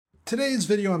Today's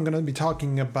video I'm going to be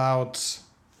talking about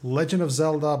Legend of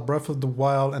Zelda Breath of the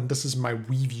Wild, and this is my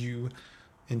review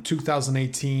in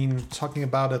 2018, talking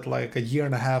about it like a year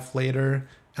and a half later,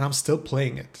 and I'm still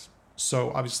playing it.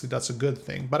 So obviously that's a good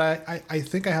thing, but I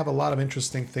think I have a lot of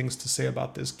interesting things to say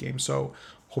about this game, so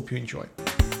hope you enjoy.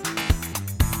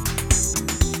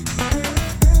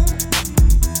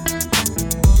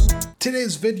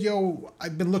 Today's video,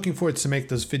 I've been looking forward to make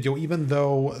this video, even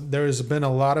though there's been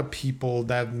a lot of people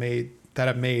that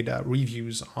have made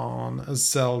reviews on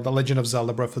Zelda, Legend of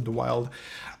Zelda Breath of the Wild.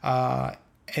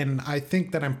 And I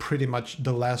think that I'm pretty much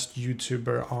the last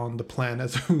YouTuber on the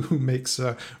planet who makes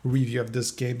a review of this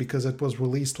game, because it was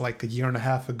released like a year and a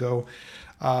half ago.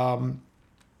 I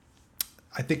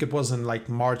think it was in like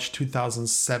March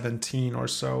 2017 or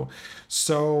so.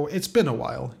 So it's been a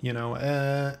while, you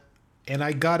know. And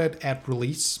I got it at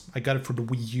release. I got it for the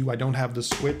Wii U. I don't have the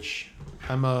Switch.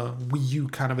 I'm a Wii U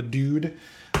kind of a dude.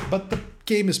 But the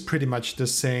game is pretty much the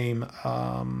same.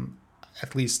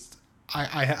 At least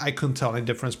I couldn't tell any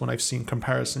difference when I've seen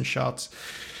comparison shots.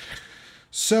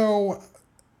 So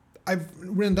I've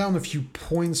written down a few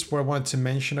points where I wanted to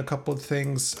mention a couple of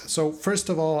things. So first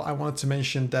of all, I wanted to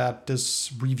mention that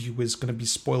this review is going to be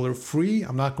spoiler free.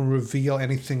 I'm not going to reveal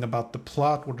anything about the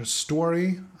plot or the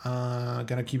story. I'm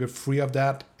going to keep it free of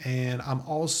that. And I'm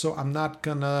not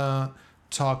going to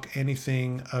talk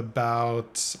anything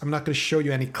about, I'm not going to show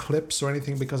you any clips or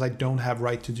anything, because I don't have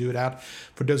right to do that.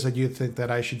 For those of you who think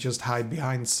that I should just hide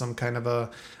behind some kind of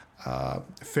a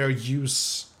fair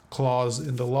use clause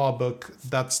in the law book,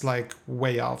 that's like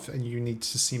way off, and you need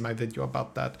to see my video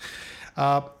about that.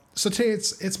 So today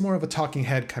it's more of a talking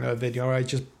head kind of a video, where I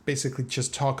just basically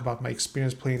just talk about my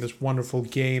experience playing this wonderful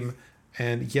game.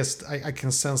 And yes, I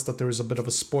can sense that there is a bit of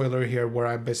a spoiler here, where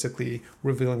I'm basically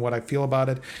revealing what I feel about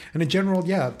it. And in general,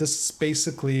 yeah, this is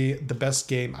basically the best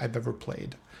game I've ever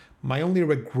played. My only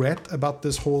regret about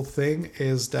this whole thing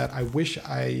is that I wish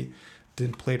I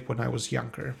didn't play it when I was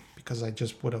younger, because I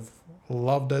just would have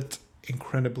loved it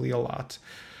incredibly a lot.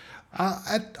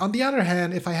 On the other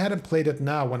hand, if I hadn't played it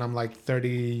now when I'm like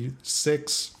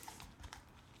 36,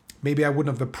 maybe I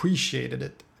wouldn't have appreciated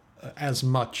it as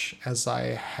much as I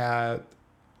had,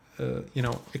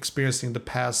 experiencing the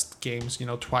past games,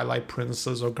 Twilight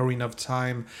Princess or Ocarina of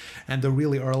Time, and the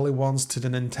really early ones to the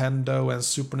Nintendo and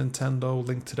Super Nintendo,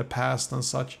 Link to the Past and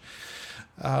such.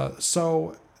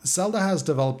 So Zelda has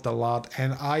developed a lot,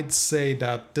 and I'd say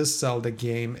that this Zelda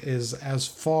game is as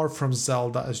far from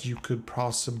Zelda as you could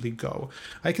possibly go.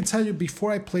 I can tell you,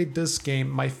 before I played this game,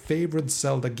 my favorite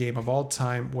Zelda game of all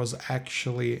time was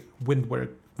actually Wind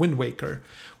Waker,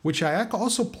 which I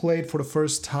also played for the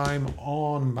first time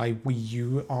on my Wii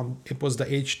U. It was the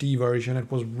HD version.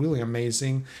 It was really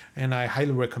amazing, and I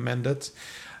highly recommend it.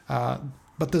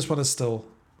 But this one is still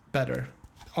better.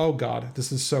 Oh god,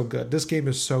 this is so good. This game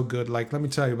is so good. Like, let me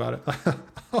tell you about it.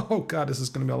 Oh god, this is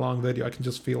going to be a long video. I can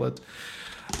just feel it.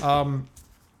 I'm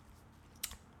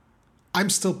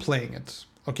still playing it.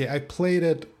 Okay, I played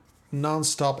it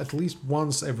nonstop at least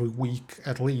once every week,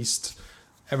 at least,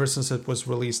 ever since it was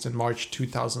released in March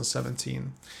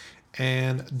 2017.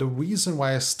 And the reason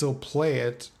why I still play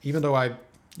it, even though I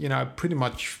pretty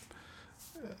much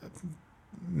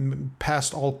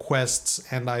passed all quests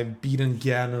and I've beaten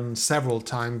Ganon several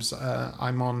times.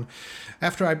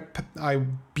 After I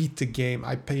beat the game,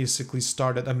 I basically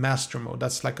started a master mode.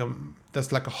 That's like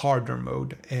a harder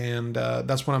mode, and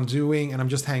that's what I'm doing. And I'm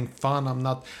just having fun. I'm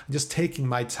just taking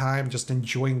my time, just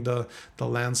enjoying the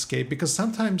landscape, because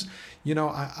sometimes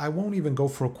I won't even go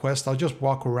for a quest. I'll just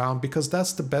walk around, because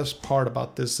that's the best part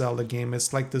about this Zelda game.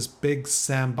 It's like this big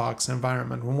sandbox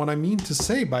environment. And what I mean to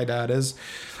say by that is,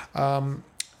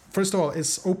 first of all,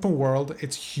 it's open world.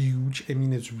 It's huge. I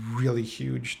mean, it's really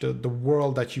huge. The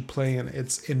world that you play in,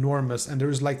 it's enormous. And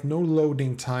there's like no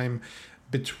loading time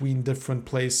between different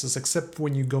places, except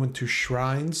when you go into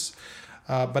shrines.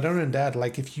 But other than that,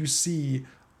 like if you see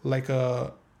like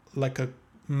a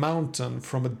mountain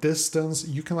from a distance,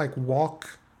 you can like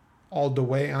walk all the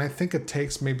way, and I think it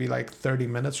takes maybe like 30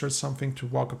 minutes or something to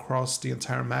walk across the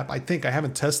entire map. I think I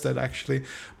haven't tested actually,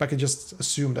 but I can just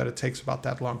assume that it takes about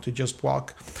that long to just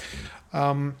walk.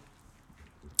 I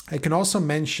can also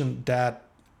mention that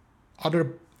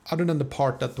other than the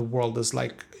part that the world is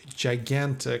like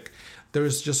gigantic, there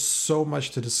is just so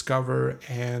much to discover,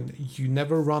 and you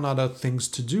never run out of things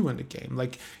to do in the game.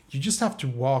 Like, you just have to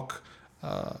walk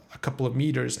a couple of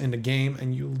meters in the game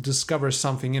and you'll discover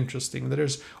something interesting.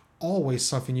 There's always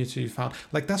something new to be found.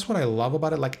 Like, that's what I love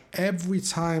about it. Like, every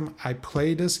time I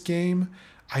play this game,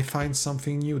 I find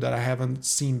something new that I haven't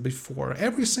seen before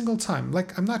every single time.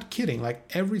 Like, I'm not kidding. Like,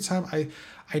 every time I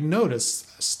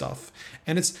notice stuff.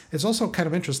 And it's also kind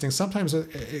of interesting. Sometimes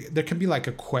there can be like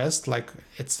a quest, like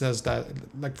it says that,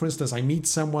 like, for instance, I meet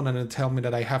someone and it tell me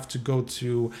that I have to go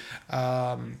to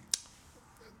a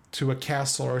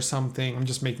castle or something. I'm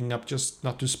just making up, just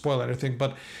not to spoil anything,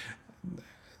 but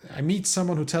I meet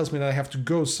someone who tells me that I have to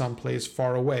go someplace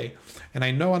far away, and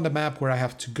I know on the map where I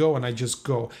have to go, and I just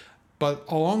go. But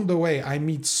along the way, I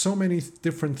meet so many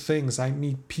different things. I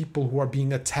meet people who are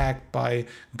being attacked by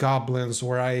goblins,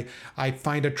 or I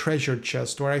find a treasure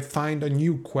chest, or I find a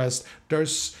new quest.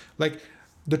 There's like,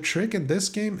 the trick in this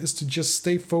game is to just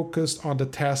stay focused on the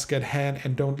task at hand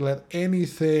and don't let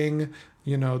anything,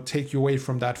 take you away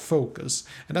from that focus.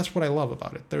 And that's what I love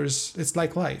about it. It's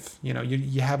like life,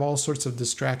 you have all sorts of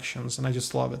distractions, and I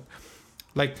just love it.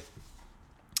 Like,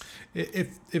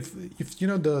 if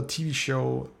the TV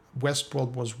show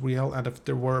Westworld was real, and if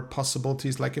there were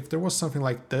possibilities, like if there was something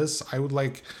like this, I would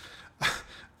like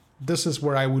this is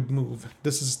where I would move.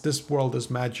 This world is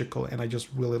magical, and I just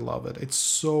really love it. It's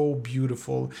so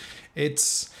beautiful.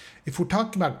 It's, if we're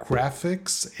talking about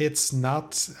graphics, it's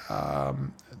not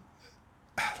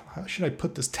how should I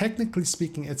put this? Technically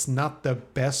speaking, it's not the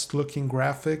best looking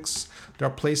graphics. There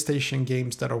are PlayStation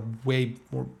games that are way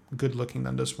more good looking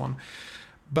than this one.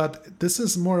 But this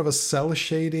is more of a cell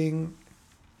shading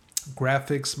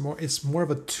graphics, it's more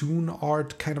of a toon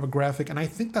art kind of a graphic, and I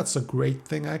think that's a great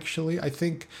thing. Actually, I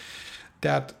think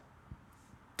that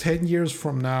 10 years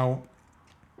from now,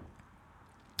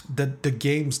 the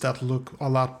games that look a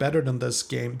lot better than this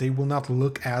game, they will not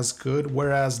look as good,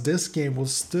 whereas this game will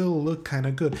still look kind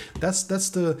of good. That's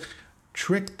the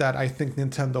trick that I think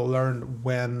Nintendo learned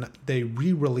when they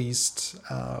re-released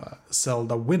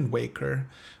Zelda Wind Waker,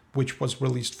 which was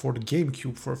released for the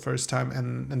GameCube for the first time,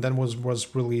 and then was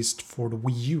released for the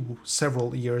Wii U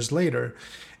several years later.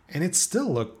 And it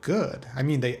still looked good. I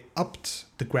mean, they upped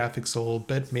the graphics a little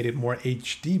bit, made it more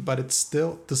HD, but it's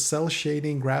still, the cell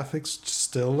shading graphics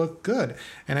still look good.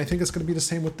 And I think it's going to be the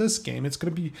same with this game. It's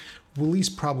going to be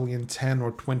released probably in 10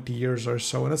 or 20 years or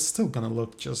so, and it's still going to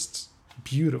look just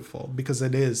beautiful, because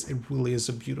it really is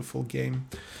a beautiful game.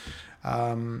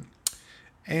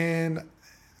 And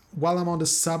while I'm on the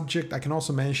subject, I can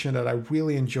also mention that I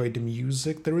really enjoyed the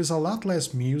music. There is a lot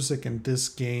less music in this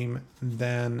game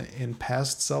than in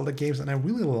past Zelda games, and I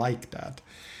really like that.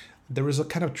 There is a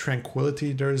kind of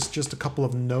tranquility. There's just a couple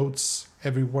of notes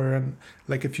everywhere, and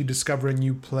like if you discover a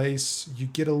new place, you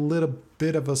get a little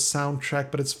bit of a soundtrack,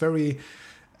 but it's very,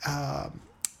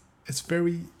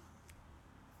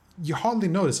 you hardly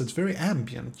notice. It's very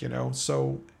ambient,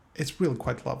 so it's really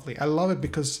quite lovely. I love it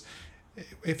because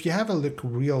if you have a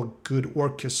real good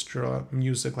orchestra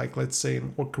music, like let's say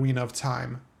in Ocarina of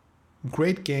Time,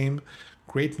 great game,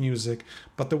 great music,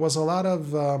 but there was a lot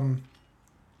of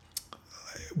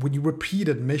when you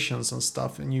repeated missions and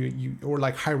stuff, and you or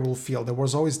like Hyrule Field, there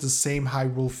was always the same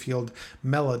Hyrule Field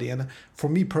melody, and for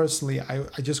me personally, I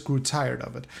just grew tired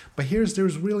of it. But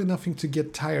there's really nothing to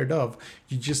get tired of.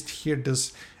 You just hear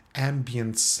this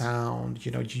ambient sound,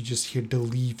 you just hear the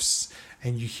leaves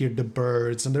and you hear the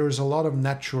birds, and there is a lot of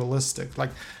naturalistic,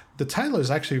 like the title is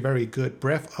actually very good,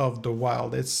 Breath of the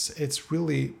Wild. It's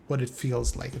really what it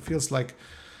feels like. It feels like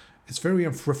it's very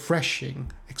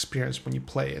refreshing experience when you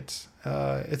play it.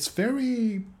 It's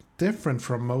very different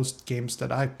from most games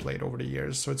that I've played over the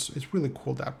years, so it's really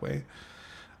cool that way.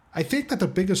 I think that the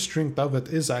biggest strength of it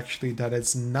is actually that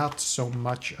it's not so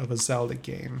much of a Zelda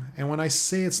game. And when I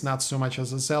say it's not so much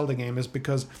as a Zelda game, is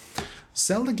because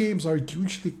Zelda games are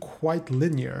usually quite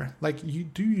linear. Like, you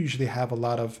do usually have a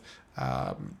lot of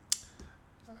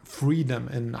freedom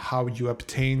in how you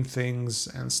obtain things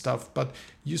and stuff, but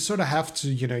you sort of have to,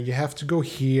 you have to go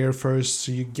here first,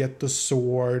 so you get the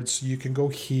sword, so you can go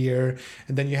here,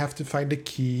 and then you have to find the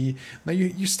key. Now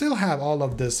you still have all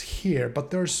of this here,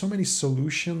 but there are so many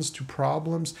solutions to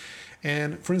problems.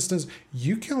 And for instance,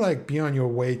 you can like be on your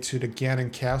way to the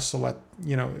Ganon Castle at,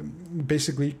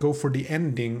 basically go for the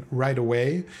ending right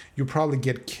away. You probably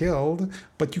get killed,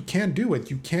 but you can't do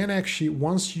it. You can't actually,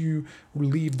 once you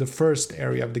leave the first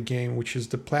area of the game, which is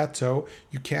the plateau,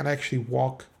 you can't actually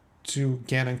walk to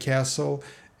Ganon Castle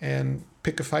and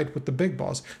pick a fight with the big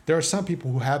boss. There are some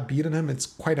people who have beaten him. It's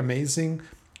quite amazing.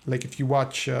 Like if you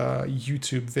watch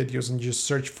YouTube videos and just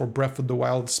search for Breath of the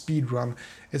Wild speedrun,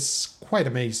 it's quite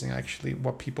amazing actually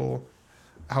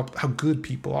how good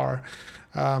people are.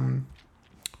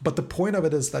 But the point of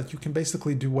it is that you can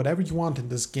basically do whatever you want in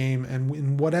this game and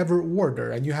in whatever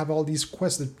order, and you have all these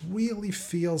quests. It really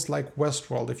feels like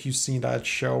Westworld if you've seen that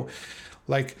show.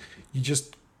 Like, you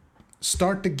just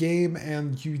start the game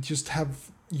and you just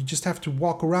have you just have to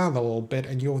walk around a little bit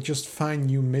and you'll just find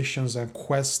new missions and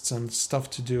quests and stuff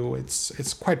to do.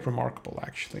 It's quite remarkable,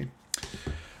 actually.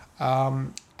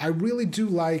 I really do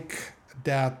like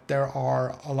that there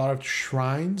are a lot of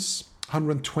shrines,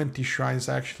 120 shrines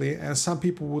actually, and some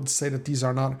people would say that these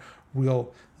are not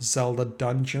real Zelda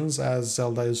dungeons, as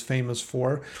Zelda is famous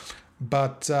for.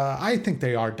 But I think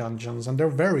they are dungeons, and they're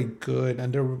very good,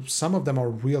 and some of them are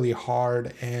really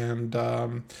hard, and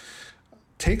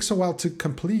takes a while to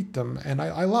complete them. And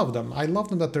I love them. I love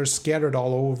them that they're scattered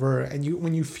all over, and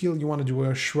when you feel you want to do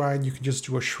a shrine, you can just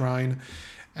do a shrine.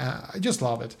 I just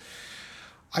love it.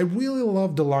 I really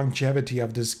love the longevity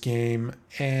of this game,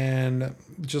 and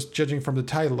just judging from the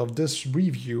title of this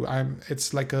review,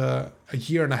 it's like a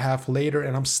year and a half later,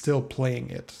 and I'm still playing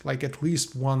it, like at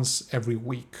least once every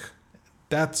week.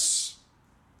 That's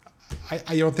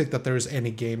I don't think that there is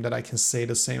any game that I can say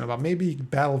the same about. Maybe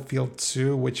Battlefield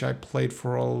 2, which I played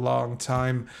for a long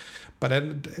time,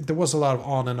 but there was a lot of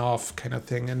on and off kind of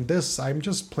thing. And this, I'm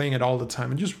just playing it all the time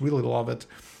and just really love it.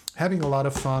 Having a lot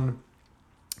of fun.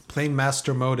 Playing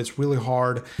master mode, it's really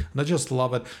hard, and I just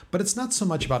love it. But it's not so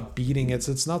much about beating it.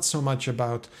 It's not so much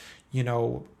about,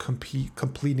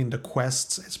 completing the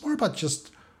quests. It's more about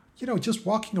just, just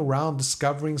walking around,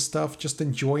 discovering stuff, just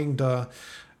enjoying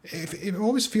it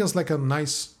always feels like a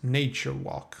nice nature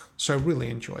walk. So I really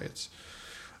enjoy it.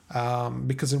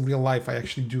 Because in real life, I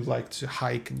actually do like to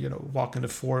hike and, walk in the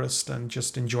forest and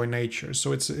just enjoy nature.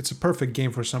 So it's a perfect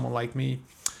game for someone like me.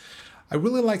 I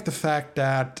really like the fact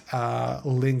that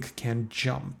Link can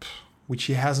jump, which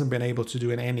he hasn't been able to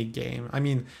do in any game. I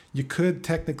mean, you could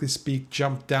technically speak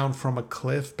jump down from a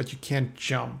cliff, but you can't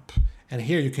jump. And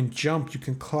here you can jump, you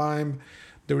can climb.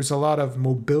 There is a lot of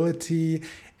mobility.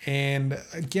 And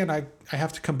again, I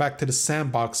have to come back to the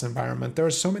sandbox environment. There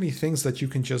are so many things that you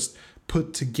can just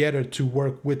put together to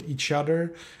work with each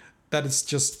other that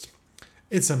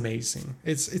it's amazing.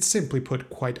 It's simply put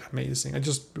quite amazing. I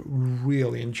just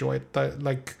really enjoy it.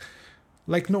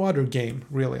 Like no other game,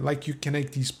 really. Like you can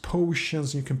make these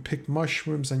potions, you can pick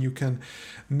mushrooms, and you can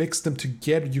mix them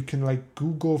together. You can like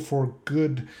Google for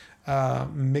good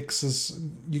mixes.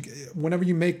 Whenever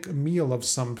you make a meal of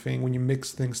something, when you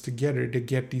mix things together, they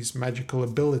get these magical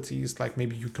abilities. Like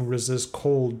maybe you can resist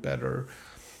cold better,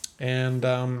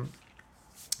 and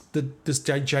this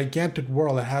gigantic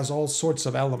world, it has all sorts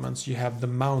of elements. You have the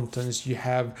mountains, you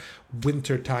have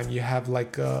winter time, you have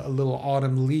like a little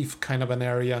autumn leaf kind of an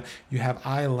area, you have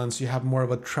islands, you have more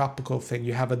of a tropical thing,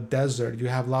 you have a desert, you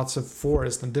have lots of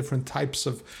forest and different types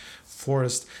of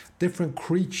forest, different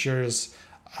creatures,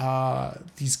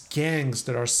 these gangs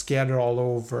that are scattered all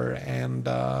over, and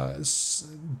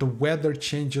the weather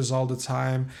changes all the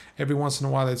time. Every once in a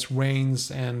while it rains,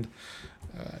 and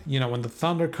when the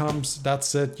thunder comes,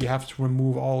 that's it. You have to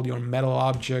remove all your metal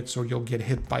objects or you'll get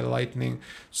hit by lightning.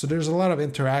 So there's a lot of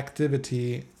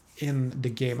interactivity in the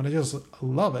game, and I just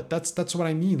love it. That's what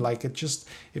I mean. Like it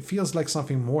feels like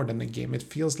something more than a game. It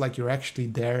feels like you're actually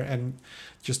there and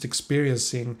just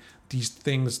experiencing these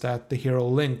things that the hero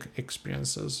Link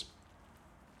experiences.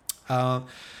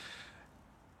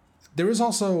 There is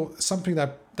also something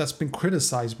that's been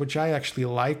criticized, which I actually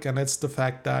like, and it's the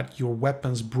fact that your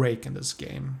weapons break in this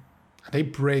game. They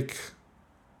break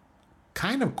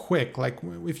kind of quick. Like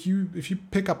if you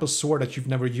pick up a sword that you've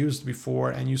never used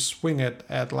before and you swing it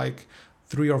at like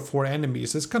 3 or 4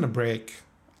 enemies, it's gonna break.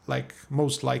 Like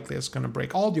most likely it's gonna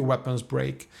break. All your weapons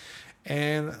break.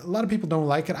 And a lot of people don't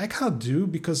like it. I kind of do,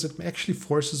 because it actually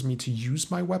forces me to use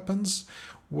my weapons.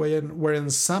 Where in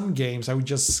some games I would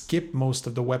just skip most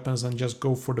of the weapons and just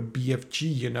go for the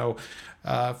BFG,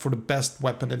 for the best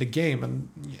weapon in the game.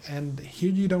 And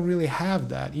here you don't really have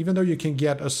that. Even though you can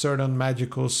get a certain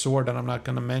magical sword that I'm not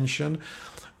going to mention,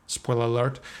 spoiler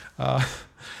alert,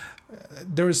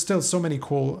 there is still so many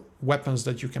cool weapons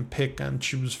that you can pick and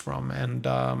choose from. And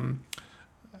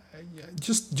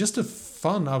just the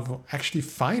fun of actually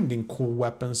finding cool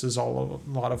weapons is a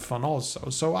lot of fun also.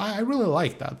 So I really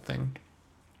like that thing.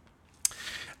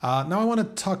 Now I want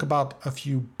to talk about a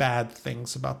few bad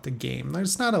things about the game.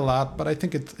 There's not a lot, but I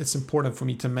think it's important for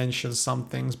me to mention some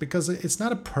things, because it's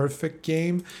not a perfect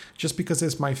game. Just because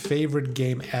it's my favorite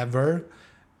game ever,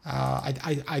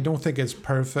 I don't think it's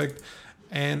perfect.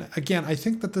 And again, I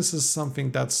think that this is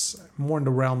something that's more in the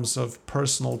realms of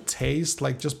personal taste.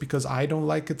 Like just because I don't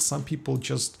like it, some people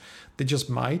just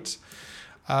might.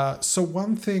 So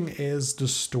one thing is the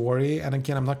story, and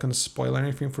again, I'm not going to spoil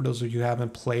anything for those of you who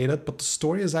haven't played it, but the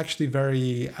story is actually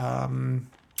very,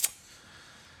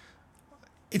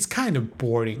 it's kind of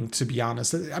boring, to be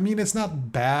honest. I mean, it's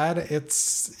not bad.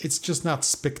 It's just not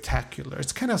spectacular.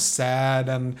 It's kind of sad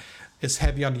and it's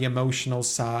heavy on the emotional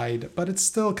side, but it's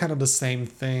still kind of the same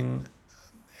thing.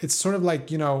 It's sort of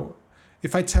like,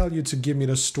 if I tell you to give me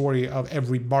the story of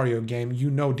every Mario game,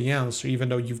 you know the answer, even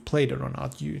though you've played it or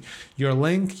not. You're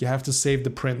Link, you have to save the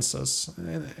princess.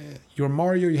 You're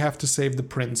Mario, you have to save the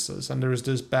princess. And there's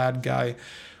this bad guy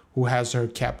who has her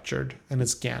captured, and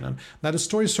it's Ganon. Now the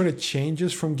story sort of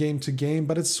changes from game to game,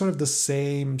 but it's sort of the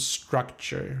same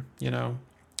structure, You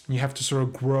have to sort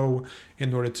of grow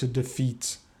in order to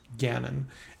defeat Ganon.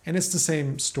 And it's the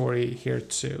same story here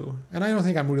too. And I don't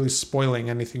think I'm really spoiling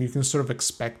anything. You can sort of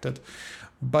expect it.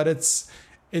 But it's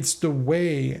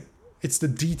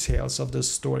the details of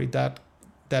this story that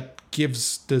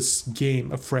gives this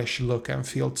game a fresh look and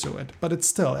feel to it. But it's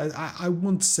still, I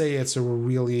wouldn't say it's a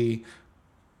really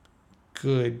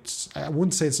good, I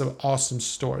wouldn't say it's an awesome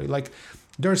story. Like,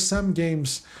 there are some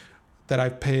games that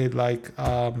I've played, like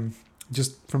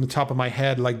just from the top of my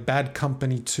head, like Bad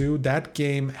Company 2. That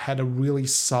game had a really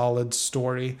solid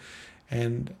story,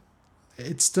 and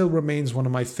it still remains one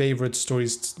of my favorite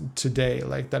stories today,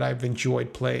 like that I've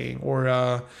enjoyed playing.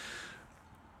 Or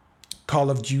Call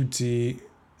of Duty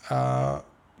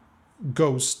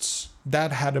Ghosts,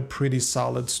 that had a pretty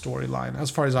solid storyline as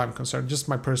far as I'm concerned, just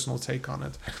my personal take on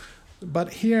it.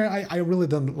 But here, I really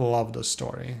didn't love the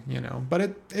story, but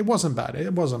it wasn't bad.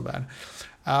 It wasn't bad.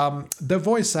 The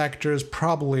voice actors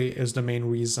probably is the main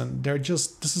reason.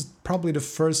 This is probably the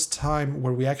first time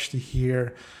where we actually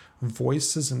hear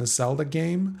voices in a Zelda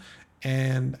game.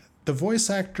 And the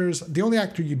voice actors, the only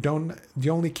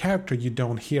character you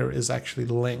don't hear is actually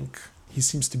Link. He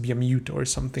seems to be a mute or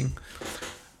something.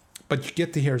 But you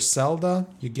get to hear Zelda,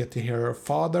 you get to hear her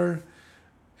father.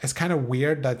 It's kind of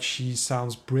weird that she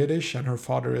sounds British and her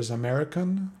father is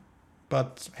American.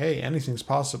 But hey, anything's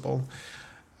possible.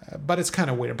 But it's kind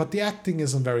of weird. But the acting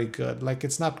isn't very good. Like,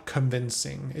 it's not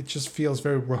convincing. It just feels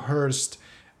very rehearsed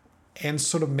and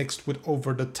sort of mixed with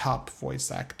over-the-top voice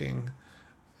acting.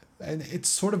 And it's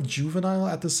sort of juvenile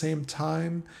at the same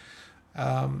time.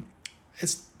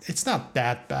 It's not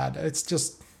that bad. It's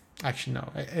just... Actually, no,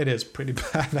 it is pretty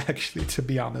bad, actually, to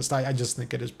be honest. I just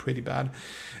think it is pretty bad.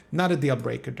 Not a deal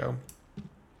breaker, though.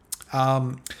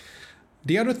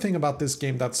 The other thing about this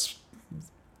game that's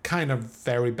kind of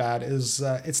very bad is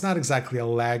it's not exactly a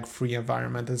lag-free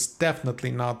environment. It's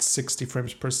definitely not 60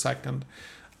 frames per second.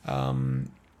 And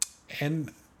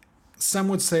some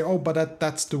would say, oh, but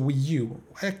that's the Wii U.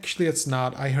 Actually, it's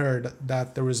not. I heard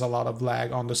that there is a lot of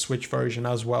lag on the Switch version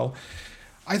as well.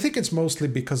 I think it's mostly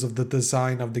because of the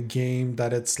design of the game,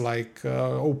 that it's like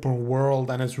open world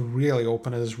and it's really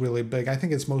open and it's really big. I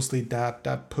think it's mostly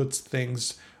that puts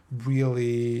things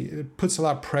really, it puts a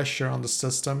lot of pressure on the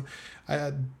system.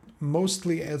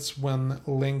 Mostly it's when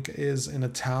Link is in a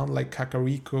town like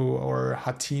Kakariko or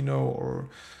Hatino, or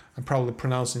I'm probably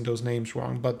pronouncing those names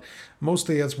wrong, but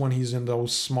mostly it's when he's in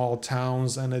those small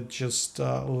towns and it just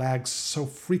lags so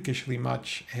freakishly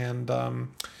much. And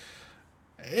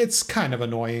it's kind of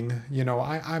annoying,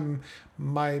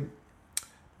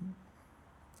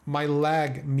 my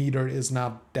lag meter is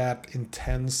not that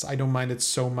intense. I don't mind it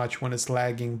so much when it's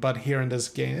lagging, but here in this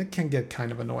game, it can get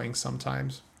kind of annoying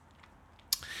sometimes.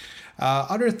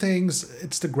 Other things,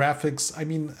 it's the graphics. I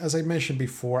mean, as I mentioned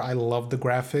before, I love the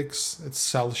graphics. It's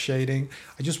cel shading.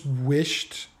 I just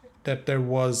wished that there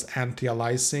was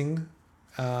anti-aliasing,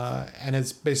 and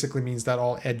it basically means that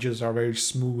all edges are very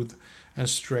smooth and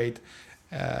straight.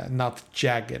 Not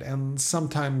jagged, and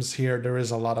sometimes here there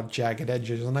is a lot of jagged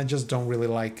edges and I just don't really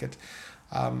like it.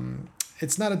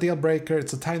 It's not a deal breaker,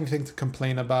 it's a tiny thing to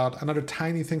complain about. Another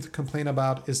tiny thing to complain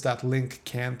about is that Link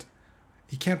can't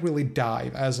really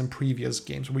dive as in previous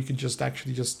games where you could just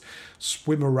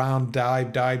swim around,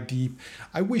 dive deep.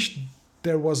 I wish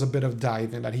there was a bit of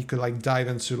diving, that he could like dive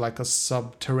into like a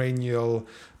subterranean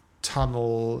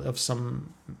tunnel of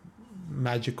some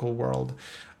magical world.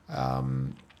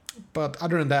 But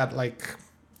other than that, like,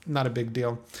 not a big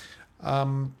deal.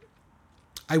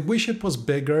 I wish it was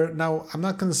bigger. Now, I'm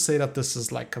not going to say that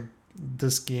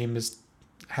this game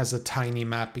has a tiny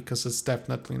map, because it's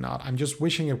definitely not. I'm just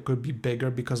wishing it could be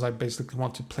bigger because I basically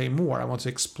want to play more. I want to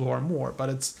explore more. But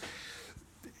it's,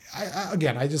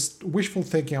 I just wishful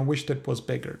thinking. I wished it was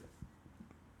bigger.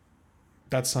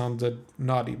 That sounded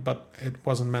naughty, but it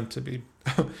wasn't meant to be.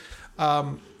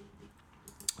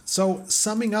 So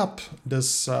summing up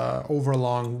this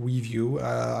overlong review,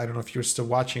 I don't know if you're still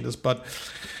watching this, but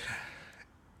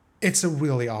it's a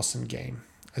really awesome game.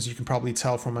 as you can probably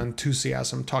tell from my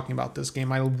enthusiasm talking about this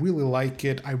game. I really like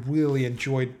it. I really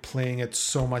enjoyed playing it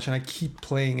so much, and I keep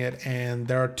playing it. And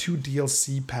there are 2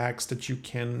 DLC packs that you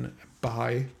can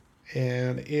buy,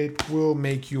 and it will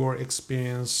make your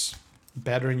experience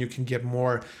better, and you can get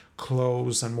more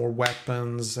clothes and more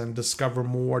weapons and discover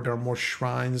more. There are more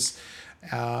shrines.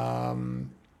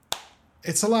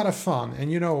 It's a lot of fun,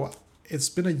 and it's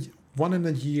been a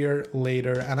 1 year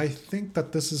later, and I think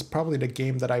that this is probably the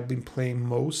game that I've been playing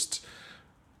most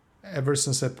ever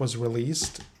since it was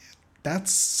released.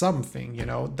 That's something.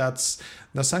 That's,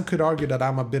 now some could argue that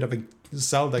I'm a bit of a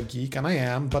Zelda geek, and I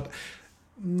am, but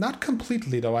not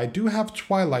completely though. I do have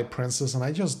Twilight Princess, and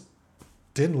I just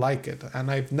didn't like it, and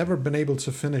I've never been able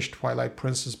to finish Twilight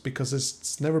Princess because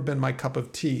it's never been my cup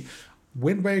of tea.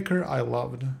 Wind Waker I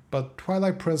loved, but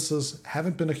Twilight Princess,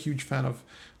 haven't been a huge fan of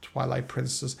Twilight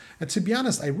Princess. And to be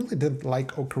honest, I really didn't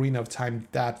like Ocarina of Time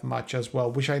that much as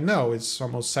well, which I know is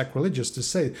almost sacrilegious to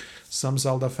say. Some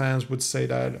Zelda fans would say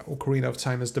that Ocarina of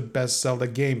Time is the best Zelda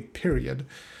game, period.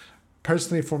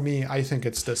 Personally, for me, I think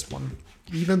it's this one.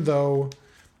 Even though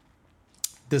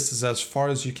this is as far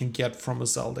as you can get from a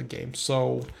Zelda game.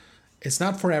 So it's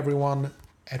not for everyone.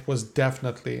 It was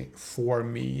definitely for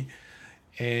me.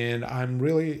 And I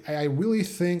really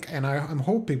think, and I'm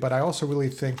hoping, but I also really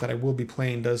think that I will be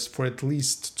playing this for at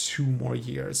least 2 more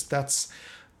years. That's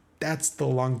the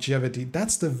longevity.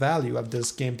 That's the value of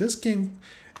this game. This game,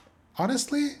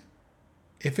 honestly,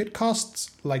 if it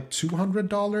costs like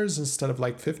 $200 instead of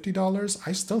like $50,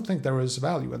 I still think there is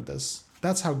value in this.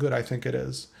 That's how good I think it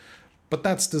is. But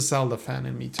that's the Zelda fan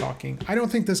in me talking. I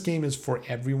don't think this game is for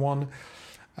everyone.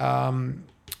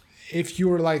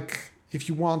 If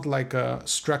you want like a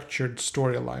structured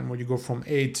storyline where you go from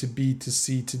A to B to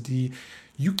C to D,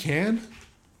 you can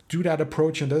do that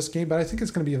approach in this game, but I think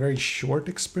it's going to be a very short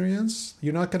experience.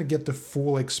 You're not going to get the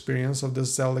full experience of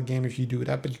this Zelda game if you do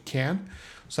that, but you can.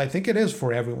 So I think it is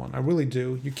for everyone. I really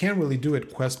do. You can't really do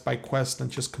it quest by quest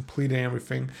and just complete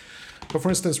everything. But for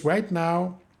instance, right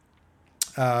now,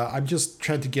 I'm just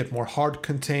trying to get more heart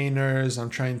containers. I'm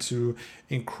trying to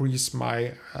increase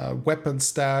my weapon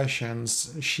stash and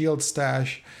shield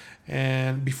stash.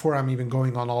 And before I'm even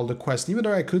going on all the quests, even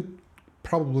though I could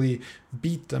probably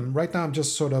beat them, right now I'm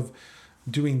just sort of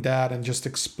doing that and just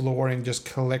exploring, just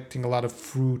collecting a lot of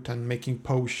fruit and making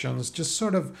potions, just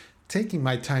sort of taking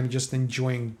my time, just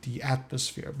enjoying the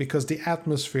atmosphere, because the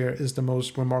atmosphere is the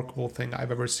most remarkable thing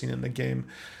I've ever seen in the game.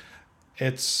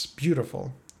 It's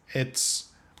beautiful.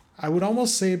 I would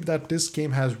almost say that this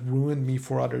game has ruined me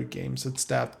for other games. It's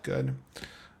that good.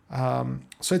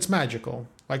 So it's magical.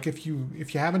 Like if you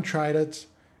haven't tried it,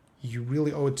 you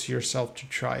really owe it to yourself to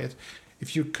try it.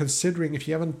 If you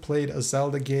haven't played a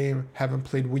Zelda game, haven't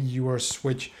played Wii U or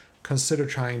Switch, consider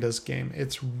trying this game.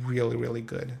 It's really, really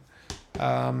good.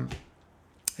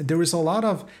 There is a lot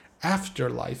of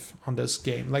afterlife on this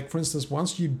game. Like for instance,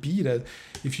 once you beat it,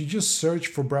 if you just search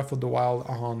for Breath of the Wild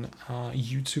on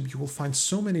YouTube, you will find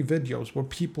so many videos where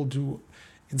people do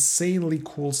insanely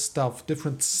cool stuff,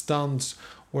 different stunts,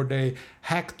 or they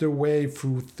hack their way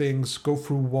through things, go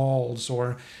through walls,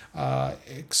 or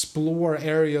explore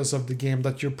areas of the game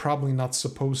that you're probably not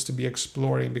supposed to be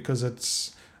exploring because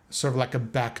it's sort of like a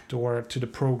backdoor to the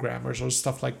programmers or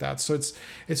stuff like that. So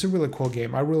it's a really cool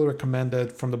game. I really recommend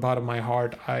it from the bottom of my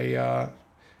heart.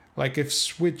 Like if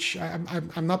Switch,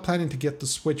 I'm not planning to get the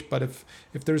Switch, but if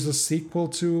there's a sequel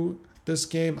to this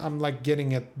game, I'm like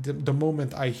getting it the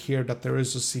moment I hear that there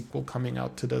is a sequel coming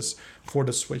out to this for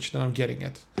the Switch, then I'm getting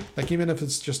it. Like even if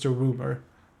it's just a rumor,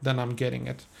 then I'm getting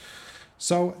it.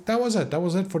 So that was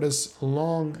it for this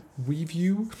long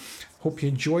review. Hope you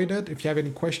enjoyed it. If you have any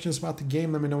questions about the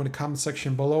game, let me know in the comment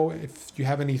section below. If you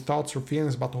have any thoughts or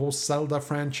feelings about the whole Zelda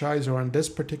franchise or on this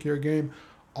particular game,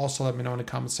 also let me know in the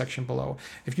comment section below.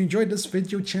 If you enjoyed this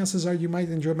video, chances are you might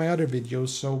enjoy my other videos,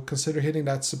 so consider hitting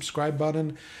that subscribe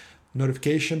button,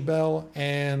 notification bell,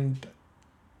 and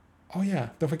oh yeah,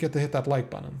 don't forget to hit that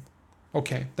like button.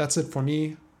 Okay, that's it for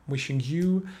me. Wishing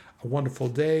you a wonderful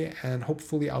day, and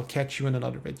hopefully I'll catch you in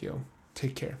another video.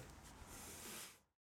 Take care.